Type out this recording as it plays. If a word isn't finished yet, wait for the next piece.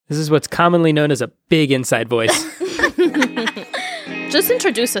This is what's commonly known as a big inside voice. Just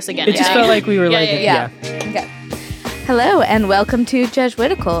introduce us again. It just felt like we were Okay. Hello, and welcome to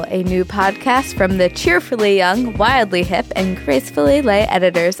Jesuitical, a new podcast from the cheerfully young, wildly hip, and gracefully lay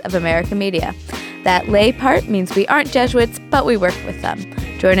editors of American media. That lay part means we aren't Jesuits, but we work with them.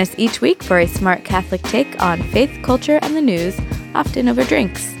 Join us each week for a smart Catholic take on faith, culture, and the news, often over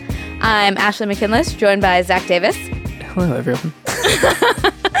drinks. I'm Ashley McKinless, joined by Zach Davis. Hello, everyone.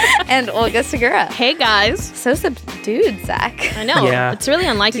 And Olga Segura. Hey, guys. So subdued, Zach. I know. Yeah. It's really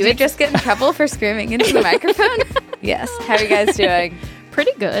unlike Did you just get in trouble for screaming into the microphone? Yes. How are you guys doing?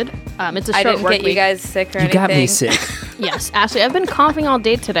 Pretty good. It's a I short didn't work get you week. guys sick or You anything. got me sick. Yes, Ashley, I've been coughing all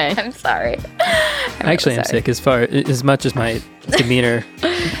day today. I'm sorry. Actually, I'm sick as much as my demeanor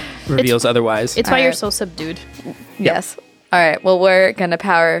reveals otherwise. It's why you're Alright. so subdued. Yes. All right. Well, we're going to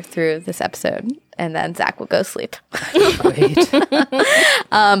power through this episode, and then Zach will go sleep. Wait.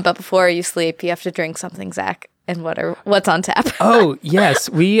 But before you sleep, you have to drink something, Zach. And what's on tap? Oh, yes.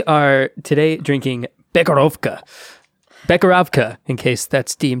 We are today drinking Bekarovka. Bekarovka, in case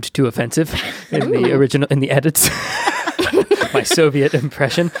that's deemed too offensive in the edits. My Soviet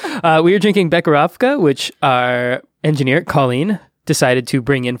impression. We are drinking Bekarovka, which our engineer, Colleen, decided to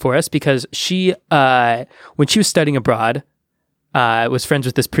bring in for us because she, when she was studying abroad, was friends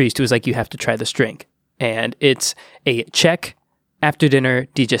with this priest who was like, you have to try this drink. And it's a Czech after dinner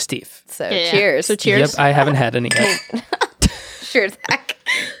digestif. So Yeah. cheers. So cheers. Yep, I haven't had any yet. Sure, Zach.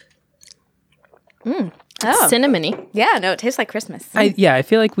 Oh. Cinnamony. Yeah, no, it tastes like Christmas. I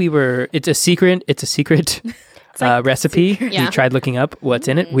feel like it's a secret recipe. Yeah. We tried looking up what's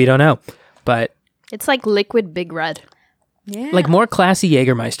in it. We don't know. But It's like liquid Big Red. Yeah. like more classy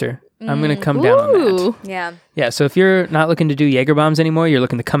Jägermeister. I'm going to come down on that. Ooh. Yeah. Yeah, so if you're not looking to do Jaeger bombs anymore, you're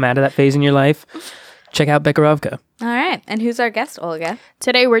looking to come out of that phase in your life, check out Bekarovka. All right. And who's our guest, Olga?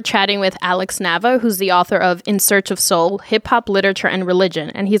 Today we're chatting with Alex Nava, who's the author of In Search of Soul, Hip Hop, Literature, and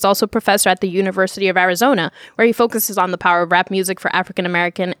Religion. And he's also professor at the University of Arizona, where he focuses on the power of rap music for African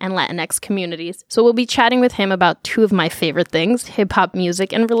American and Latinx communities. So we'll be chatting with him about two of my favorite things, hip hop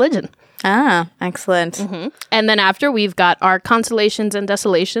music and religion. Ah, excellent. And then after, we've got our Consolations and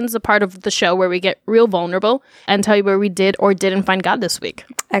Desolations, the part of the show where we get real vulnerable and tell you where we did or didn't find God this week.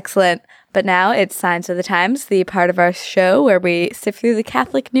 Excellent. But now it's Signs of the Times, the part of our show where we sift through the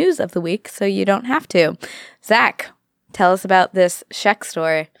Catholic news of the week so you don't have to. Zach, tell us about this Czech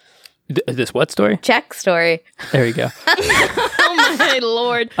story. This what story? Czech story. There you go. Oh my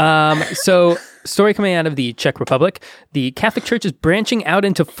Lord. So, story coming out of the Czech Republic. The Catholic Church is branching out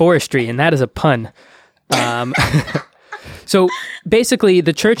into forestry, and that is a pun. So basically,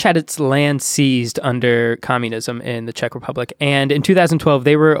 the church had its land seized under communism in the Czech Republic. And in 2012,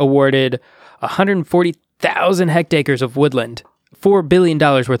 they were awarded 140,000 hectares of woodland, $4 billion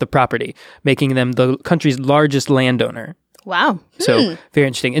worth of property, making them the country's largest landowner. Wow. So very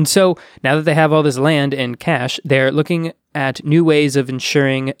interesting. And so now that they have all this land and cash, they're looking at new ways of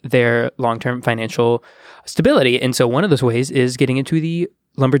ensuring their long-term financial stability. And so one of those ways is getting into the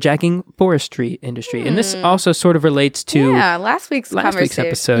lumberjacking forestry industry. And this also sort of relates to last week's last week's conversation.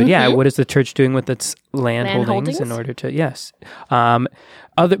 episode. Yeah, what is the church doing with its land holdings in holdings? order to, yes.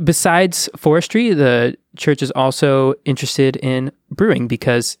 Besides forestry, the church is also interested in brewing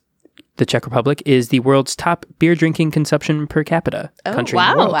because the Czech Republic is the world's top beer drinking consumption per capita country in the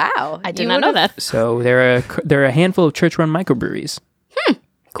wow. world. Wow. I did not know that. So there are a handful of church-run microbreweries.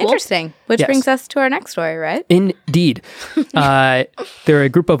 Cool. Interesting. Which Yes. brings us to our next story, right? Indeed. There are a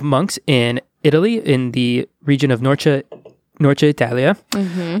group of monks in Italy, in the region of Norcia Italia,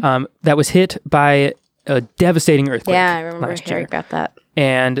 that was hit by a devastating earthquake Yeah, I remember last hearing year. about that.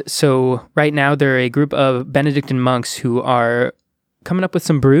 And so right now there are a group of Benedictine monks who are coming up with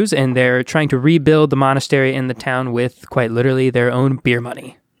some brews, and they're trying to rebuild the monastery and the town with quite literally their own beer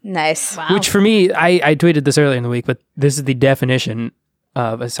money. Nice. Wow. Which for me, I tweeted this earlier in the week, but this is the definition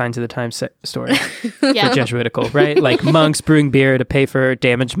of a Signs of the Times story Yeah. for Jesuitical, right? Like monks brewing beer to pay for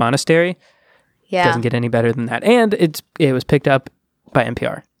damaged monastery. Yeah. Doesn't get any better than that. And it was picked up by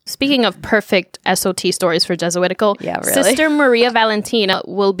NPR. Speaking of perfect SOT stories for Jesuitical, Yeah, really. Sister Maria Valentina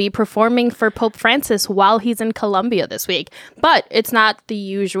will be performing for Pope Francis while he's in Colombia this week. But it's not the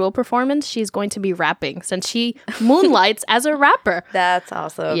usual performance. She's going to be rapping since she moonlights as a rapper. That's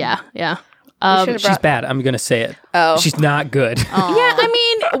awesome. Yeah, yeah. She's bad. I'm going to say it. Oh. She's not good. Yeah, I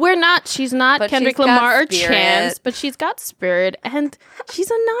mean, she's not But Kendrick she's got Lamar or spirit. Chance, but she's got spirit, and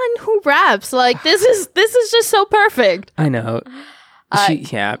she's a nun who raps. Like, this is just so perfect. I know.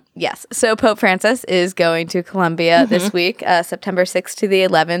 Yeah. Yes. So Pope Francis is going to Colombia this week, September 6th to the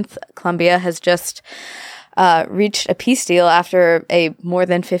 11th. Colombia has just reached a peace deal after a more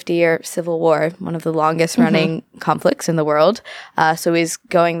than 50-year civil war, one of the longest-running conflicts in the world. So he's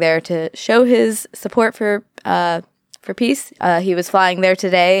going there to show his support for peace. He was flying there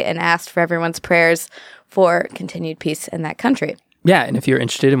today and asked for everyone's prayers for continued peace in that country. Yeah, and if you're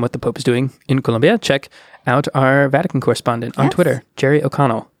interested in what the Pope is doing in Colombia, check out our Vatican correspondent on Twitter, Jerry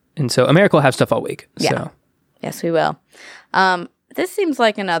O'Connell. And so America will have stuff all week. Yeah. So. Yes, we will. This seems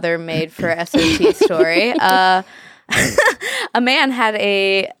like another made-for-SOT story. A man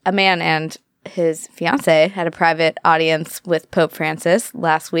and his fiance had a private audience with Pope Francis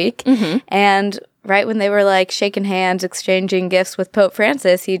last week, and right when they were like shaking hands, exchanging gifts with Pope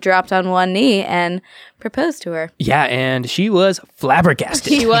Francis, he dropped on one knee and proposed to her. Yeah, and she was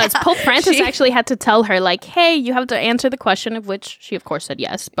flabbergasted. She was. Pope Francis actually had to tell her, like, hey, you have to answer the question, of which she, of course, said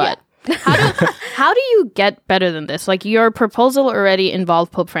yes. But how do you get better than this? Like, your proposal already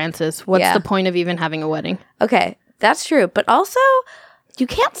involved Pope Francis. What's the point of even having a wedding? Okay, that's true. But also, you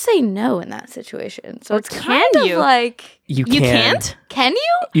can't say no in that situation. So it's kind of like... You can't? Can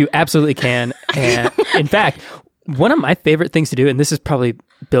you? You absolutely can. And in fact, one of my favorite things to do, and this is probably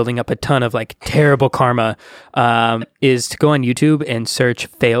building up a ton of like terrible karma, is to go on YouTube and search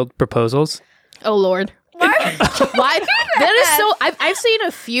failed proposals. Oh, Lord. Why? That is so... I've seen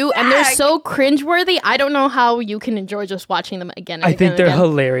a few, and they're so cringeworthy. I don't know how you can enjoy just watching them again and I again think and they're again.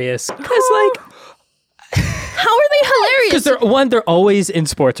 hilarious. Because like... How are they hilarious? Because they're always in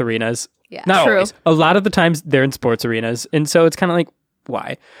sports arenas. Yeah. Not True. always. A lot of the times they're in sports arenas. And so it's kind of like,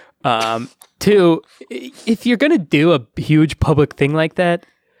 why? Two, if you're going to do a huge public thing like that,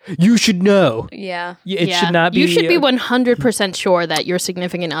 you should know. Yeah. It should not be... You should be 100% sure that your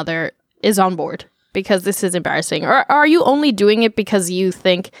significant other is on board, because this is embarrassing. Or are you only doing it because you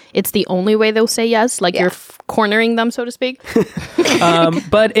think it's the only way they'll say yes? Like you're cornering them, so to speak?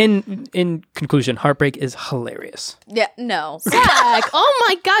 But in conclusion, heartbreak is hilarious. Yeah, no. Zach, oh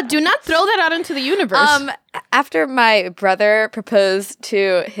my God, do not throw that out into the universe. After my brother proposed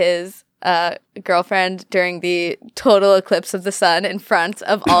to his girlfriend during the total eclipse of the sun in front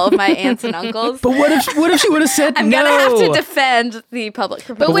of all of my aunts and uncles. But what if she would have said I'm no? gonna have to defend the public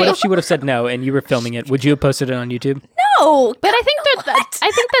proposal. But what if she would have said no and you were filming it? Would you have posted it on YouTube? No, but I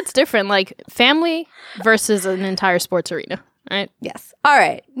think that's different. Like family versus an entire sports arena, right? Yes. All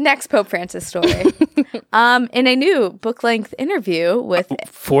right. Next Pope Francis story. In a new book-length interview with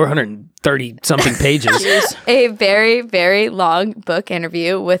 430 something pages. a very, very long book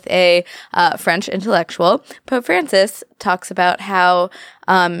interview with a French intellectual, Pope Francis talks about how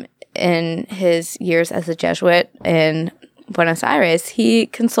in his years as a Jesuit in Buenos Aires, he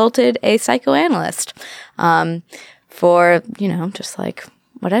consulted a psychoanalyst for, just like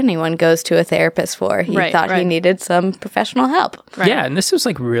what anyone goes to a therapist for. He thought he needed some professional help. Right. Yeah, and this was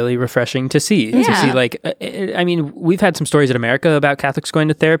like really refreshing to see. To see like, I mean, we've had some stories in America about Catholics going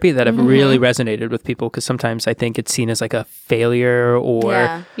to therapy that have really resonated with people, because sometimes I think it's seen as like a failure or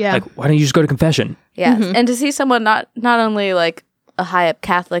like, why don't you just go to confession? Yeah, and to see someone not only like a high up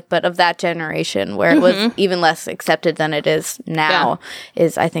Catholic, but of that generation where it was even less accepted than it is now,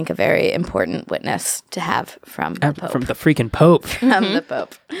 is, I think, a very important witness to have from the Pope. From the freaking Pope. From the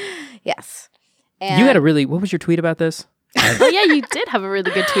Pope. Yes. And You had what was your tweet about this? Oh yeah, you did have a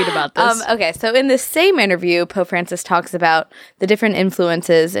really good tweet about this. okay, so in this same interview, Pope Francis talks about the different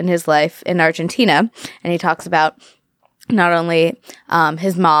influences in his life in Argentina, and he talks about not only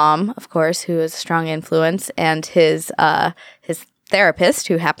his mom, of course, who is a strong influence, and his therapist,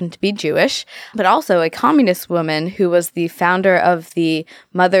 who happened to be Jewish, but also a communist woman who was the founder of the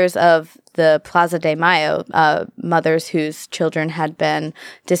Mothers of the Plaza de Mayo, mothers whose children had been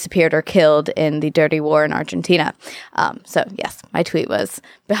disappeared or killed in the dirty war in Argentina. So yes, my tweet was,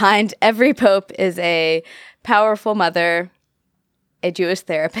 behind every pope is a powerful mother, a Jewish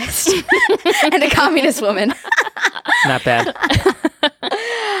therapist, and a communist woman. Not bad.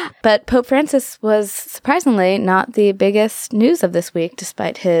 But Pope Francis was surprisingly not the biggest news of this week,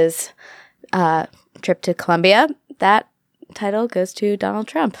 despite his trip to Colombia. That title goes to Donald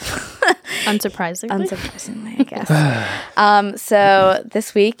Trump. Unsurprisingly. Unsurprisingly, I guess. So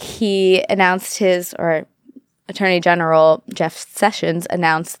this week he announced Attorney General Jeff Sessions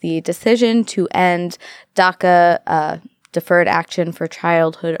announced the decision to end DACA, deferred action for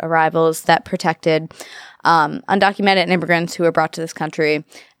childhood arrivals, that protected undocumented immigrants who were brought to this country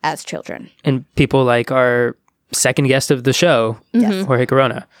as children. And people like our second guest of the show, Jorge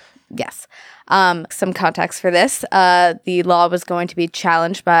Corona. Yes. Some context for this. The law was going to be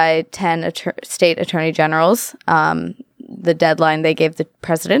challenged by 10 state attorney generals. The deadline they gave the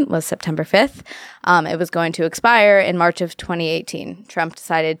president was September 5th. It was going to expire in March of 2018. Trump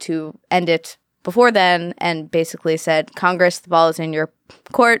decided to end it before then and basically said, Congress, the ball is in your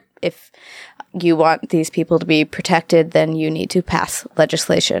court. If you want these people to be protected, then you need to pass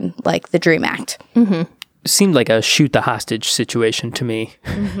legislation like the DREAM Act. Mm-hmm. Seemed like a shoot the hostage situation to me.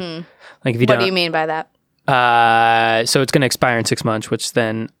 Mm-hmm. Like if you what do you mean by that? So it's going to expire in 6 months, which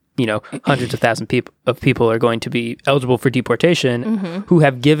then, hundreds of thousands of people are going to be eligible for deportation who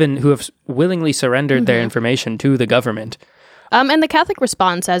have willingly surrendered their information to the government. And the Catholic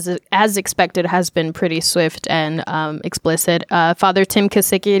response, as expected, has been pretty swift and explicit. Father Tim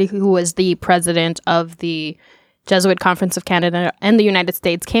Kasicki, who was the president of the Jesuit Conference of Canada and the United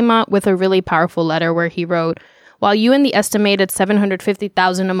States, came out with a really powerful letter where he wrote, "While you and the estimated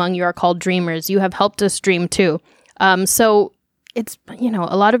 750,000 among you are called dreamers, you have helped us dream too." So it's,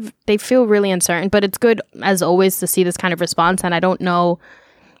 a lot of, they feel really uncertain, but it's good, as always, to see this kind of response. And I don't know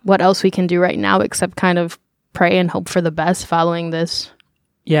what else we can do right now except kind of pray and hope for the best following this.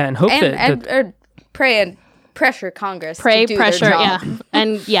 Yeah, and hope or pray and pressure Congress. Pray, to do pressure, their job.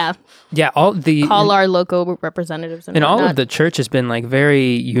 and call our local representatives and all whatnot. of the church has been like very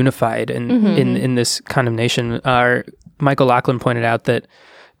unified in this condemnation. Michael Laughlin pointed out that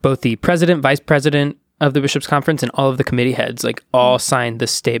both the president, vice president of the Bishops' Conference, and all of the committee heads all signed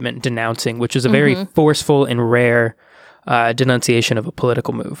this statement denouncing, which is a very forceful and rare denunciation of a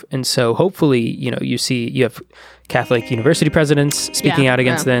political move. And so hopefully, you have Catholic university presidents speaking out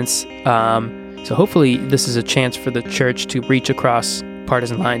against this. So hopefully this is a chance for the church to reach across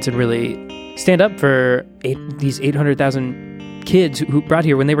partisan lines and really stand up for these 800,000 kids who brought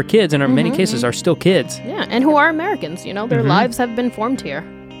here when they were kids and in many cases are still kids. Yeah, and who are Americans, their lives have been formed here.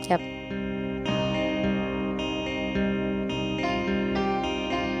 Yep.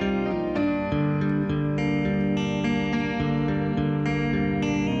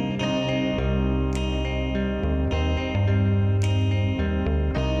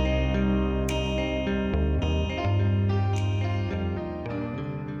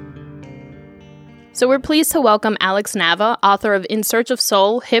 So we're pleased to welcome Alex Nava, author of In Search of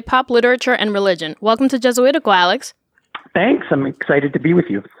Soul, Hip Hop, Literature, and Religion. Welcome to Jesuitical, Alex. Thanks. I'm excited to be with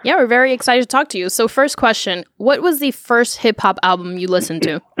you. Yeah, we're very excited to talk to you. So first question, what was the first hip-hop album you listened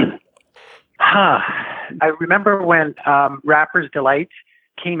to? I remember when Rapper's Delight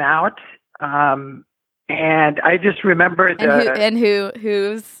came out, and I just remember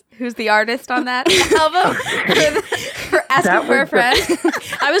who's the artist on that album for asking for a friend.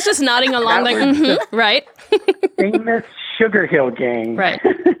 I was just nodding along like, right. famous Sugar Hill Gang. Right.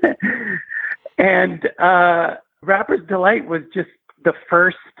 And Rapper's Delight was just the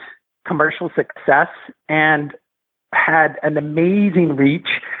first commercial success and had an amazing reach,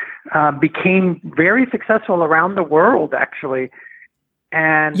 became very successful around the world, actually.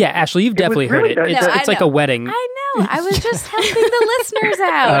 And yeah, Ashley, you've definitely heard it. It's like a wedding. I know. I was just helping the listeners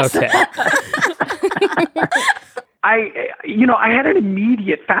out. Okay. I had an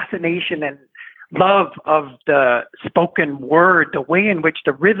immediate fascination and love of the spoken word, the way in which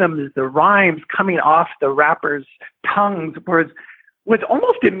the rhythms, the rhymes coming off the rappers' tongues was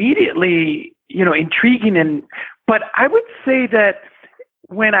almost immediately, intriguing. But I would say that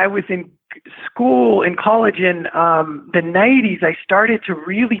when I was in school, in college in the 90s, I started to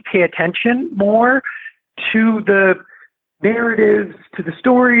really pay attention more to the narratives, to the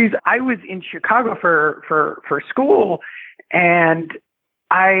stories. I was in Chicago for school, and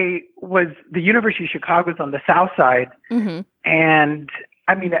the University of Chicago was on the South Side. Mm-hmm. And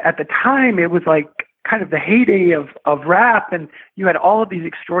I mean, at the time, it was like kind of the heyday of rap, and you had all of these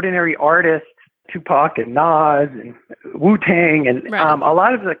extraordinary artists, Tupac and Nas and Wu-Tang and right. A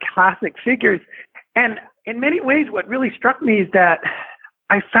lot of the classic figures. And in many ways, what really struck me is that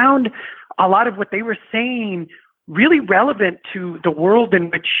I found a lot of what they were saying really relevant to the world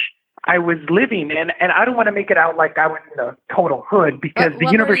in which I was living. And I don't want to make it out like I was in a total hood, because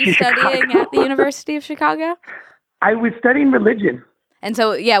the University of Chicago. What were you studying at the University of Chicago? I was studying religion. And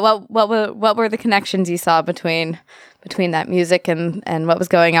so, yeah, what were the connections you saw between that music and what was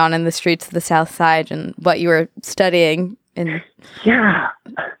going on in the streets of the South Side and what you were studying? Yeah,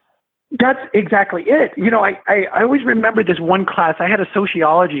 that's exactly it. I always remember this one class. I had a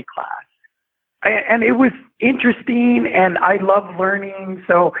sociology class, and it was interesting, and I love learning.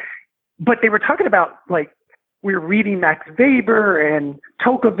 So, but they were talking about, like, we were reading Max Weber and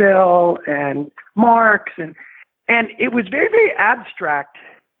Tocqueville and Marx, and it was very, very abstract.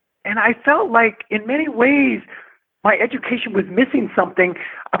 And I felt like in many ways my education was missing something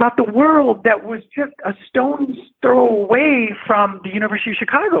about the world that was just a stone's throw away from the University of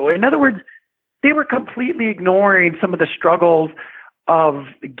Chicago. In other words, they were completely ignoring some of the struggles of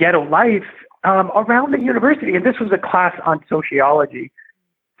ghetto life around the university. And this was a class on sociology.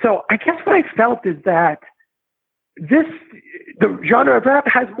 So I guess what I felt is that the genre of rap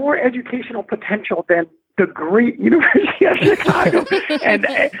has more educational potential than the great University of Chicago. And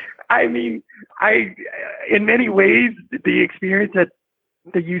I mean, in many ways, the experience at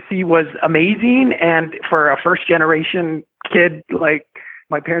the UC was amazing. And for a first generation kid, like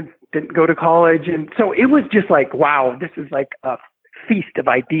my parents didn't go to college. And so it was just like, wow, this is like a feast of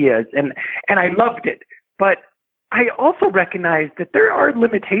ideas. And I loved it. But I also recognize that there are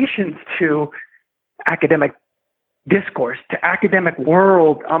limitations to academic discourse, to academic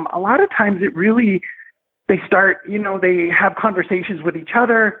world. A lot of times they start, they have conversations with each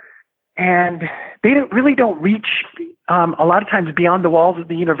other, and they don't reach a lot of times beyond the walls of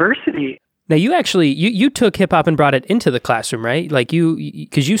the university. Now, you actually, you took hip hop and brought it into the classroom, right? Like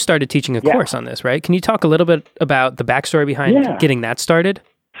because you started teaching a course on this, right? Can you talk a little bit about the backstory behind getting that started?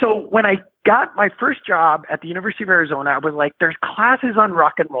 So when I got my first job at the University of Arizona, I was like, there's classes on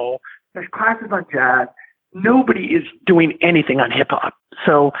rock and roll, there's classes on jazz. Nobody is doing anything on hip hop.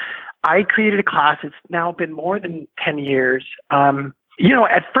 So I created a class. It's now been more than 10 years.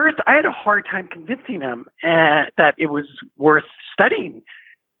 At first I had a hard time convincing them that it was worth studying.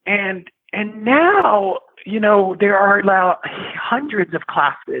 And now, there are now hundreds of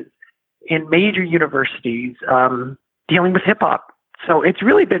classes in major universities dealing with hip hop. So it's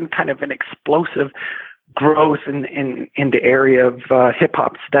really been kind of an explosive growth in the area of hip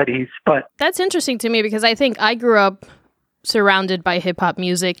hop studies. But that's interesting to me because I think I grew up surrounded by hip hop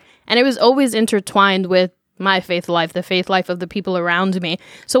music, and it was always intertwined with my faith life, the faith life of the people around me.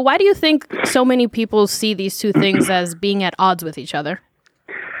 So why do you think so many people see these two things as being at odds with each other?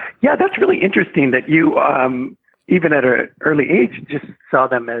 Yeah, that's really interesting that you, even at an early age, just saw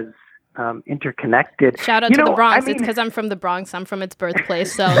them as interconnected. Shout out to the Bronx. It's because I'm from the Bronx. I'm from its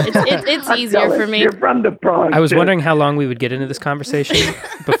birthplace, so it's easier for me. You're from the Bronx. I was wondering how long we would get into this conversation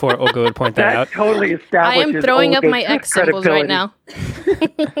before Olga would point that out. That totally establishes I am throwing Olga's up my X symbols right now.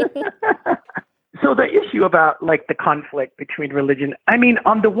 So the issue about like the conflict between religion, I mean,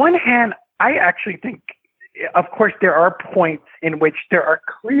 on the one hand, I actually think, of course, there are points in which there are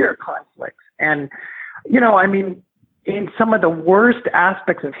clear conflicts. And, in some of the worst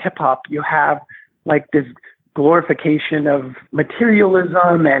aspects of hip hop, you have like this glorification of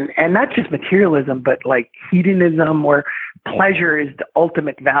materialism and not just materialism, but like hedonism where pleasure is the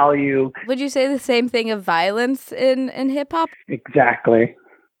ultimate value. Would you say the same thing of violence in hip hop? Exactly.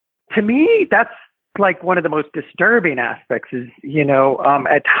 To me, that's like one of the most disturbing aspects is,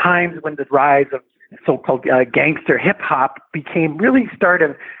 at times when the rise of so-called gangster hip hop became really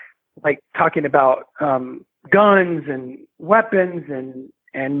started like talking about guns and weapons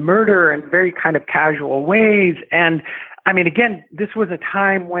and murder in very kind of casual ways. And I mean, again, this was a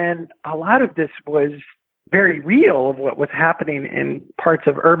time when a lot of this was very real of what was happening in parts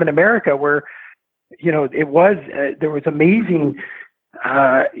of urban America where, it was, there was amazing,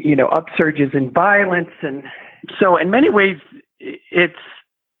 upsurges in violence. And so in many ways, it's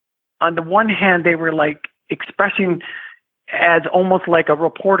on the one hand, they were like expressing as almost like a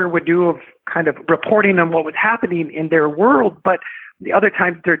reporter would do of kind of reporting on what was happening in their world. But the other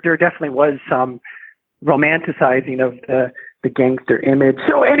times there definitely was some romanticizing of the gangster image.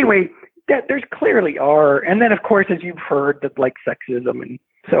 So anyway, there's clearly are. And then of course, as you've heard, that like sexism. And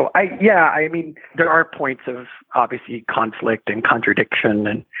so I mean, there are points of obviously conflict and contradiction.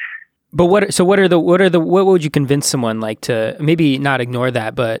 And but what would you convince someone like to maybe not ignore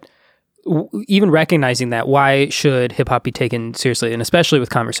that, but even recognizing that, why should hip hop be taken seriously, and especially with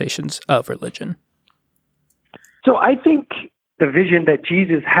conversations of religion? So I think the vision that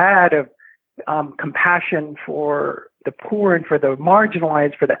Jesus had of compassion for the poor and for the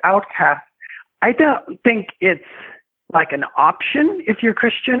marginalized, for the outcast, I don't think it's like an option if you're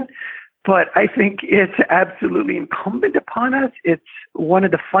Christian, but I think it's absolutely incumbent upon us. It's one of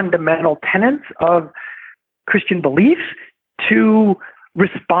the fundamental tenets of Christian belief to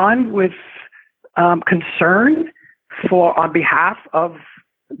respond with concern on behalf of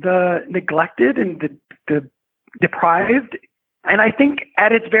the neglected and the deprived. And I think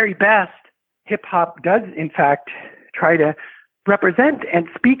at its very best, hip hop does in fact try to represent and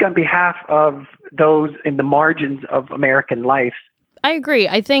speak on behalf of those in the margins of American life. I agree.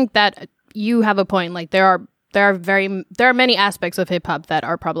 I think that you have a point. Like there are many aspects of hip hop that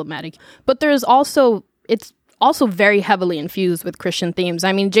are problematic, but it's also very heavily infused with Christian themes.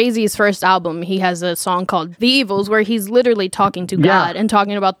 I mean, Jay-Z's first album, he has a song called The Evils where he's literally talking to God and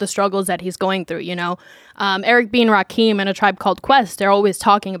talking about the struggles that he's going through, Eric B. and Rakim and A Tribe Called Quest, they're always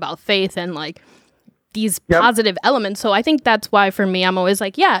talking about faith and like these positive elements. So I think that's why for me, I'm always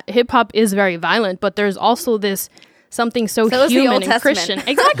like, yeah, hip hop is very violent, but there's also this something so So is the human Old and Testament. Christian.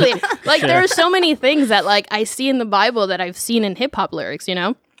 Exactly. Like there are so many things that like I see in the Bible that I've seen in hip hop lyrics, you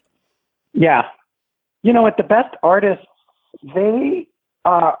know? Yeah. You know what? The best artists, they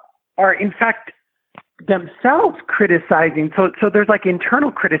are in fact themselves criticizing. So there's like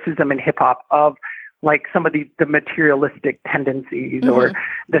internal criticism in hip hop of like some of the materialistic tendencies or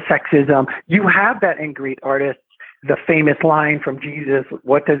the sexism. You have that in great artists. The famous line from Jesus,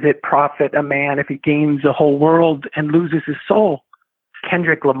 what does it profit a man if he gains the whole world and loses his soul?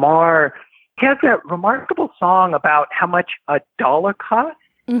 Kendrick Lamar, he has that remarkable song about how much a dollar costs.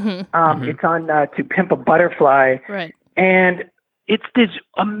 It's on To Pimp a Butterfly. Right. And it's this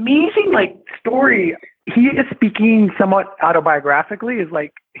amazing like story. He is speaking somewhat autobiographically, is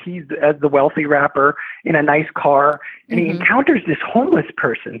like he's as the wealthy rapper in a nice car, and he encounters this homeless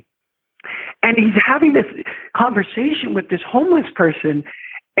person. And he's having this conversation with this homeless person.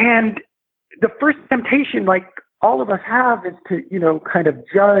 And the first temptation, like all of us have, is to, you know, kind of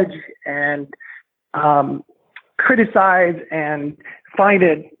judge and criticize and find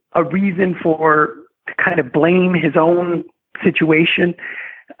a reason to kind of blame his own situation.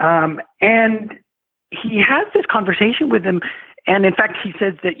 And he has this conversation with him. And in fact, he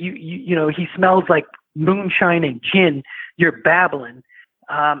says that you know, he smells like moonshine and gin. You're babbling.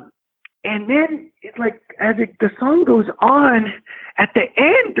 And then it's like, the song goes on, at the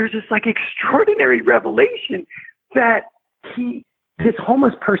end, there's this like extraordinary revelation that this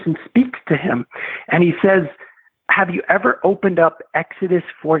homeless person speaks to him. And he says, have you ever opened up Exodus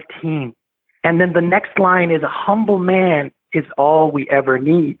 14? And then the next line is, a humble man is all we ever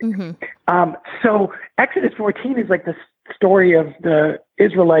need. So Exodus 14 is like the story of the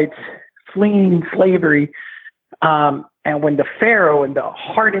Israelites fleeing slavery, and when the Pharaoh and the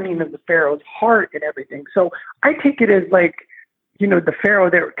hardening of the Pharaoh's heart and everything. So I take it as like, you know, the Pharaoh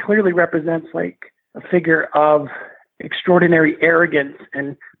there clearly represents like a figure of extraordinary arrogance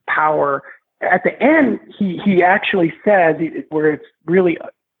and power. At the end, he actually says, where it's really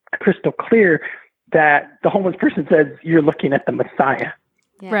crystal clear, that the homeless person says, you're looking at the Messiah.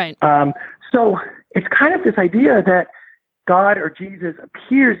 Yeah. Right. So it's kind of this idea that God or Jesus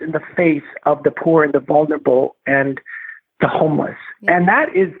appears in the face of the poor and the vulnerable and the homeless. Yeah. And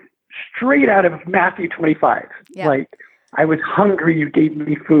that is straight out of Matthew 25. Yeah. Like, I was hungry, you gave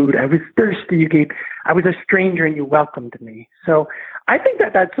me food. I was thirsty, I was a stranger and you welcomed me. So I think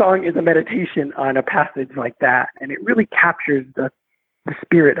that song is a meditation on a passage like that. And it really captures the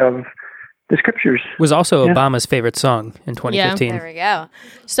spirit of the scriptures. Was also Obama's favorite song in 2015. There we go.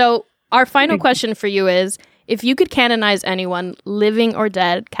 So our final question for you is, if you could canonize anyone, living or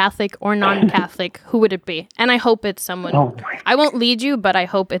dead, Catholic or non-Catholic, who would it be? And I hope it's someone. I won't lead you, but I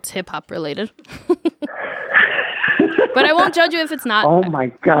hope it's hip-hop related. But I won't judge you if it's not. Oh my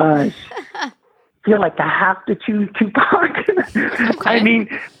gosh. I feel like I have to choose Tupac. Okay. I mean,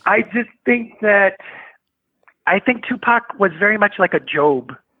 I just think Tupac was very much like a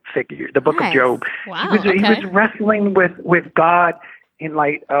Job figure, the book of Job. Wow, He was wrestling with God in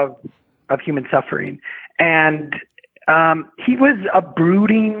light of human suffering. And he was a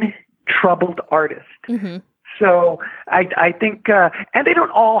brooding, troubled artist. So I think, and they don't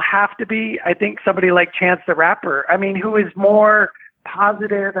all have to be. I think somebody like Chance the Rapper, I mean, who is more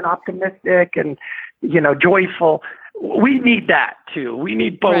positive and optimistic and, you know, joyful. We need that too. We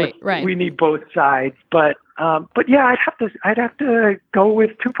need both. Right. We need both sides. But yeah, I'd have to go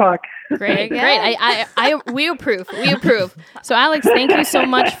with Tupac. Great. We approve. So Alex, thank you so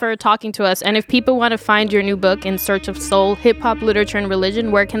much for talking to us. And if people want to find your new book, In Search of Soul, Hip Hop, Literature, and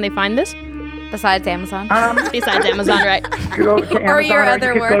Religion, where can they find this? Besides Amazon. Besides Amazon, right? Go to Amazon, or your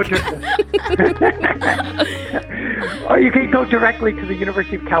other work. Or you can go directly to the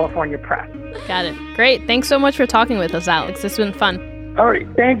University of California Press. Got it. Great. Thanks so much for talking with us, Alex. This has been fun. All right.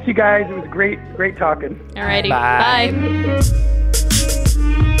 Thanks, you guys. It was great talking. Alrighty. Bye. Bye.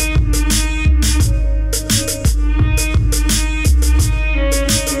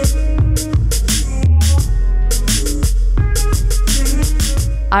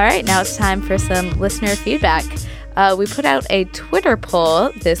 All right, now it's time for some listener feedback. We put out a Twitter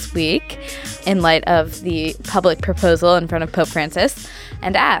poll this week in light of the public proposal in front of Pope Francis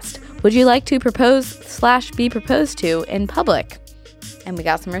and asked, would you like to propose/be proposed to in public? And we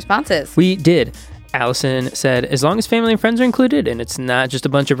got some responses. We did. Allison said, as long as family and friends are included and it's not just a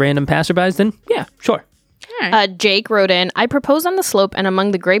bunch of random passerbys, then yeah, sure. Jake wrote in, I propose on the slope and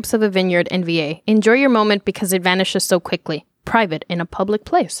among the grapes of a vineyard in VA. Enjoy your moment because it vanishes so quickly. Private in a public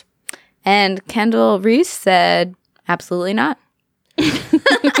place. And Kendall Reese said, absolutely not.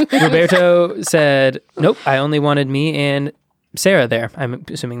 Roberto said, nope, I only wanted me and Sarah there. I'm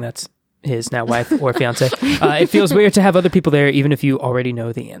assuming that's his now wife or fiance. It feels weird to have other people there, even if you already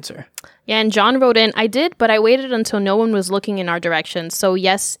know the answer. Yeah, and John wrote in, I did, but I waited until no one was looking in our direction. So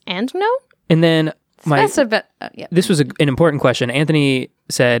yes and no? And then That's a bit, yeah. this was an important question. Anthony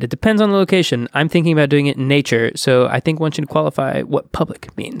said, it depends on the location. I'm thinking about doing it in nature, so I think one should qualify what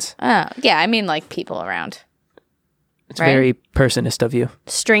public means. Oh, yeah, I mean like people around. It's Right. very personist of you.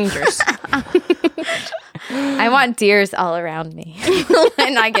 Strangers. I want deers all around me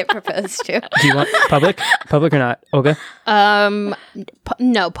when I get proposed to. Do you want public? Public or not? Olga?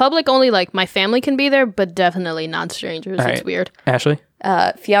 No, public only, like my family can be there, but definitely not strangers. All It's right. weird. Ashley?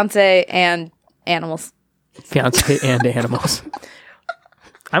 Fiance and animals. Fiance and animals.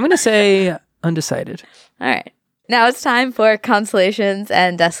 I'm going to say undecided. All right. Now it's time for Consolations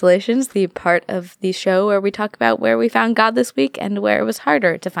and Desolations, the part of the show where we talk about where we found God this week and where it was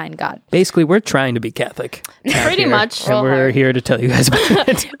harder to find God. Basically, we're trying to be Catholic. out Pretty here, much. And Real we're hard. here to tell you guys about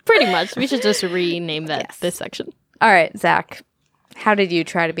it. Pretty much. We should just rename that Yes. this section. All right, Zach, how did you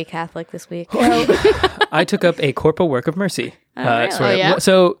try to be Catholic this week? I took up a corporal work of mercy. really? Sort of. Oh, yeah?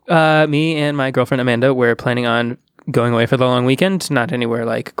 So me and my girlfriend Amanda were planning on going away for the long weekend, not anywhere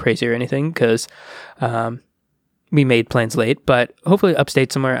like crazy or anything, because we made plans late, but hopefully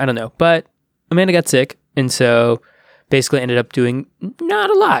upstate somewhere. I don't know. But Amanda got sick, and so basically ended up doing not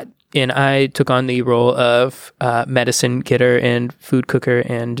a lot. And I took on the role of medicine kidder and food cooker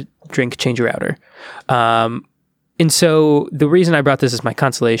and drink changer outer. And so the reason I brought this as my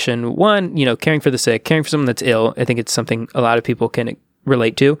consolation, one, caring for the sick, caring for someone that's ill, I think it's something a lot of people can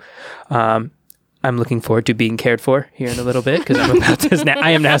relate to. I'm looking forward to being cared for here in a little bit because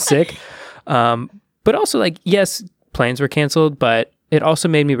I am now sick. But also, yes, plans were canceled, but it also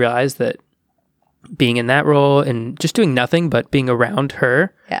made me realize that being in that role and just doing nothing but being around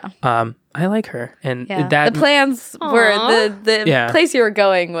her, Yeah. I like her. And Yeah. that the plans were Aw. the Yeah. place you were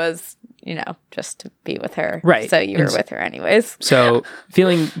going was, just to be with her. Right. So you were with her anyways. so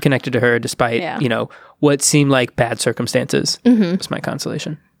feeling connected to her despite, Yeah. what seemed like bad circumstances was my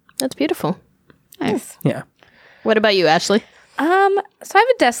consolation. That's beautiful. Nice. Yeah. What about you, Ashley? So I have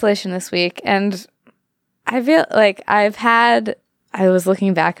a desolation this week, and I feel like I was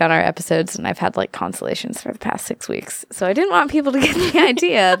looking back on our episodes, and I've had consolations for the past 6 weeks. So I didn't want people to get the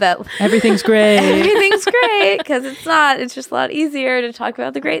idea that Everything's great. everything's great, because it's not. It's just a lot easier to talk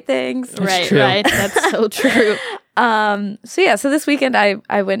about the great things. Right, true. right. That's so true. So this weekend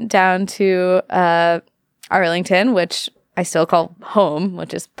I went down to Arlington, which I still call home,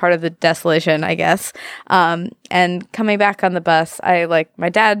 which is part of the desolation, I guess. And coming back on the bus, my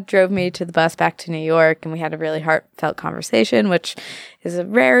dad drove me to the bus back to New York, and we had a really heartfelt conversation, which is a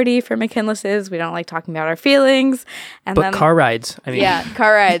rarity for McKinley's. We don't like talking about our feelings. And But then, car rides. I mean, yeah,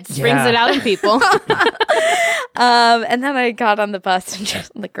 car rides. Yeah. Brings it out in people. And then I got on the bus, and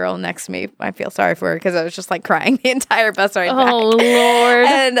just the girl next to me, I feel sorry for her because I was just crying the entire bus ride back. Oh, Lord.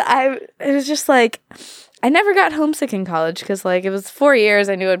 And it was just I never got homesick in college because it was 4 years.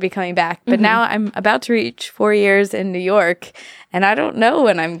 I knew I'd be coming back, but now I'm about to reach 4 years in New York, and I don't know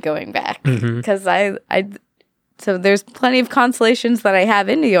when I'm going back because so there's plenty of consolations that I have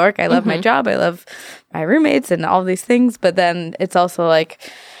in New York. I love my job. I love my roommates and all these things, but then it's also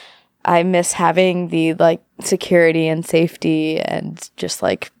I miss having the security and safety and just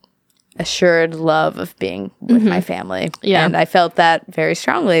assured love of being with my family. Yeah. And I felt that very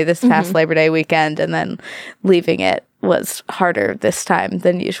strongly this past Labor Day weekend, and then leaving it was harder this time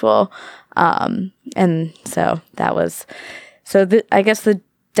than usual. And so that was, I guess the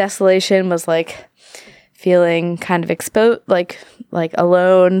desolation was feeling kind of exposed, like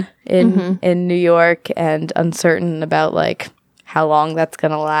alone in New York and uncertain about how long that's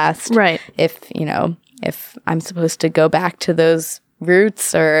going to last. Right. If I'm supposed to go back to those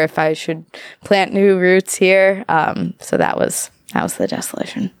roots or if I should plant new roots here. So that was the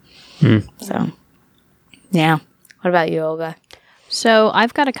desolation. So, yeah. What about you, Olga? So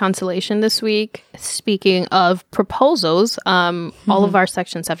I've got a consolation this week. Speaking of proposals, all of our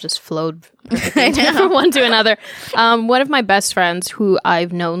sections have just flowed from one to another. One of my best friends, who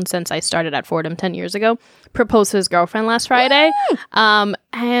I've known since I started at Fordham 10 years ago, proposed to his girlfriend last Friday.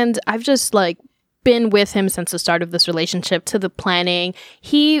 And I've just been with him since the start of this relationship, to the planning.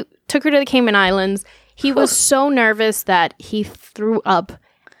 He took her to the Cayman Islands. He was so nervous that he threw up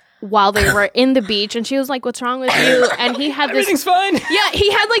while they were in the beach, and she was like, "What's wrong with you?" And he had Everything's fine. yeah, he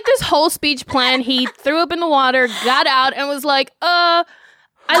had this whole speech plan. He threw up in the water, got out, and was like, I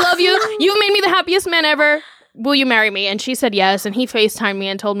love you. You've made me the happiest man ever. Will you marry me?" And she said yes, and he FaceTimed me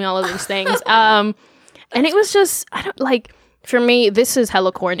and told me all of these things. And it was just, for me, this is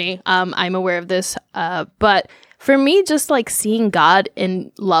hella corny. I'm aware of this. But For me, just like seeing God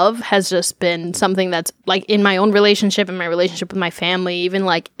in love has just been something that's like in my own relationship, in my relationship with my family, even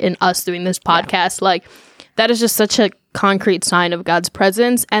like in us doing this podcast, like that is just such a concrete sign of God's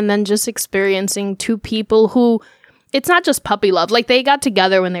presence. And then just experiencing two people who, it's not just puppy love. Like they got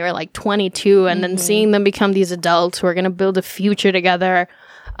together when they were like 22 and then seeing them become these adults who are going to build a future together.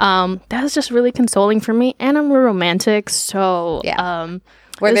 That was just really consoling for me. And I'm a romantic. So,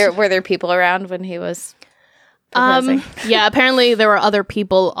 were there people around when he was proposing? Yeah, apparently there were other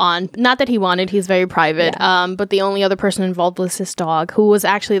people on, not that he wanted, he's very private. But the only other person involved was his dog, who was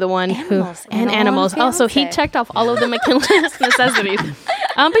actually the one animals. Also, he checked off all of the McKinley's necessities. But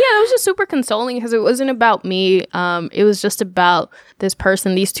yeah, it was just super consoling because it wasn't about me. It was just about this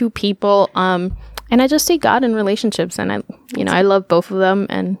person, these two people. And I just see God in relationships, and I love both of them,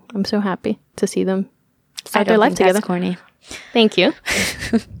 and I'm so happy to see them start their life together. That's corny. Thank you.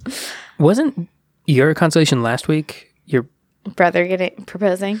 Wasn't your consolation last week your Brother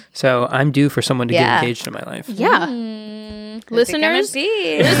proposing? So I'm due for someone to get engaged in my life. Yeah. Listeners,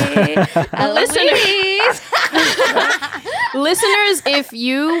 listeners, if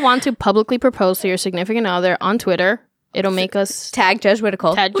you want to publicly propose to your significant other on Twitter, it'll make us tag Judge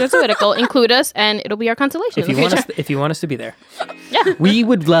Whitticle. Include us, and it'll be our consolation. If you want us to be there, we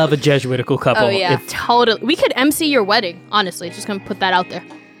would love a Jesuitical couple. Oh yeah, totally. We could MC your wedding. Honestly, just gonna put that out there.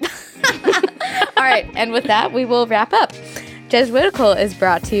 All right, and with that, we will wrap up. Jesuitical is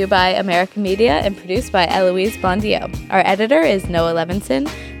brought to you by American Media and produced by Eloise Blondio. Our editor is Noah Levinson.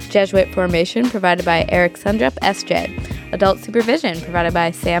 Jesuit formation provided by Eric Sundrup, SJ. Adult supervision provided by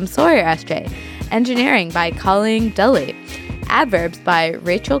Sam Sawyer, SJ. Engineering by Colleen Dully. Adverbs by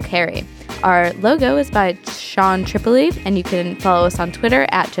Rachel Carey. Our logo is by Sean Tripoli, and you can follow us on Twitter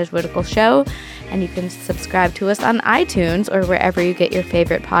at Jesuitical Show, and you can subscribe to us on iTunes or wherever you get your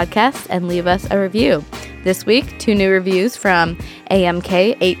favorite podcasts and leave us a review. This week, 2 new reviews from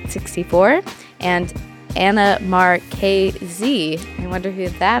AMK864 and Anna Mar KZ. I wonder who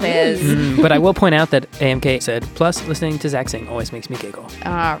that is. But I will point out that AMK said, plus listening to Zach sing always makes me giggle.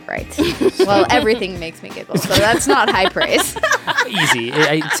 All right. Well, everything makes me giggle, so that's not high praise. Easy.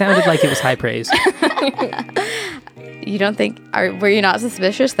 It sounded like it was high praise. You don't think, were you not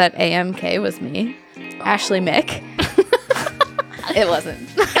suspicious that AMK was me? Ashley Mick? It wasn't.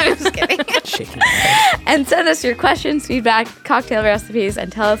 I'm just kidding. Shaking. And send us your questions, feedback, cocktail recipes,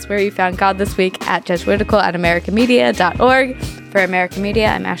 and tell us where you found God this week at jesuitical@americanmedia.org. For American Media,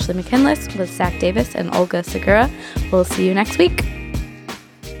 I'm Ashley McKinless with Zach Davis and Olga Segura. We'll see you next week.